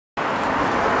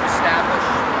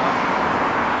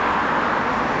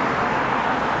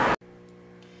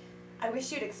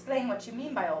wish you'd explain what you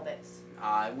mean by all this.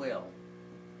 I will.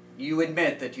 You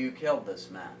admit that you killed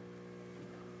this man.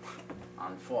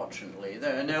 Unfortunately,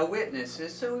 there are no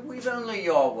witnesses, so we've only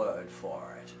your word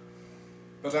for it.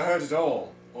 But I heard it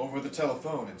all, over the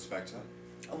telephone, Inspector.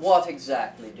 What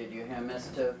exactly did you hear,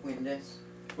 Mr. Windus?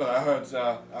 Well,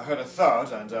 I heard a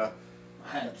thud, and,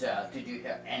 did you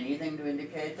hear anything to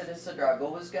indicate that a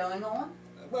struggle was going on?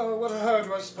 well, what I heard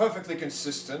was perfectly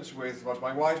consistent with what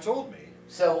my wife told me.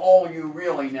 So all you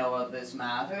really know of this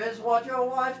matter is what your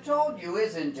wife told you,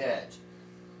 isn't it?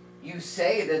 You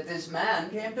say that this man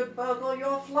came to burgle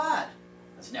your flat.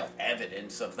 There's no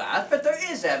evidence of that, but there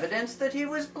is evidence that he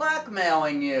was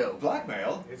blackmailing you.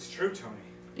 Blackmail? It's true, Tony.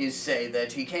 You say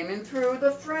that he came in through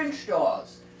the French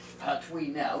doors, but we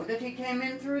know that he came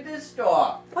in through this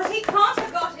door. But he can't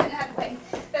have got in that way.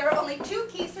 There are only 2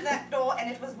 keys to that door, and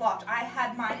it was locked. I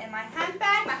had mine in my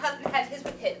handbag. My husband had his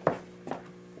with him.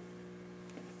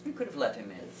 You could have let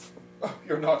him in. Oh,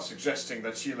 you're not suggesting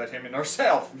that she let him in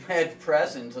herself. At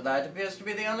present, that appears to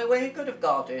be the only way he could have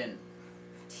got in.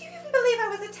 Do you even believe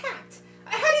I was attacked?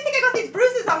 How do you think I got these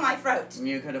bruises on my throat?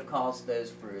 You could have caused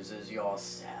those bruises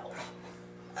yourself.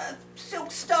 A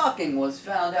silk stocking was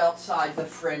found outside the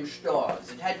French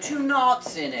doors. It had 2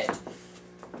 knots in it.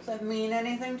 Does that mean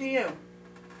anything to you?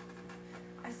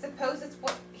 I suppose it's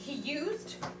what he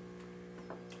used.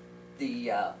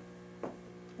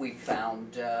 We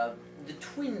found the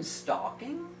twin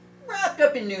stocking wrapped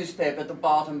up in newspaper at the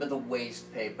bottom of the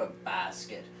waste paper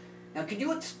basket. Now, could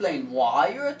you explain why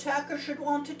your attacker should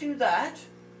want to do that?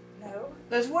 No.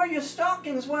 Those were your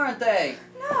stockings, weren't they?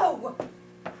 No.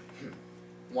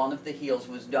 One of the heels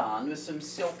was donned with some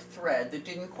silk thread that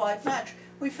didn't quite match.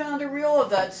 We found a reel of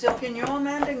that silk in your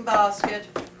mending basket.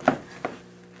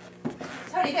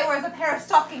 Tony, there was a pair of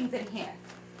stockings in here.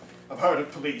 I've heard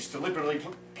of police deliberately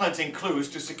planting clues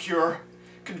to secure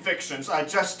convictions. I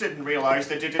just didn't realize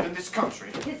they did it in this country.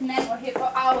 His men were here for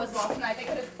hours last night. They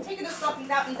could have taken the stockings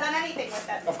out and done anything with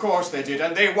them. Of course they did,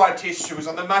 and they wiped his shoes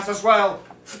on the mat as well.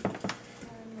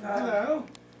 Hello.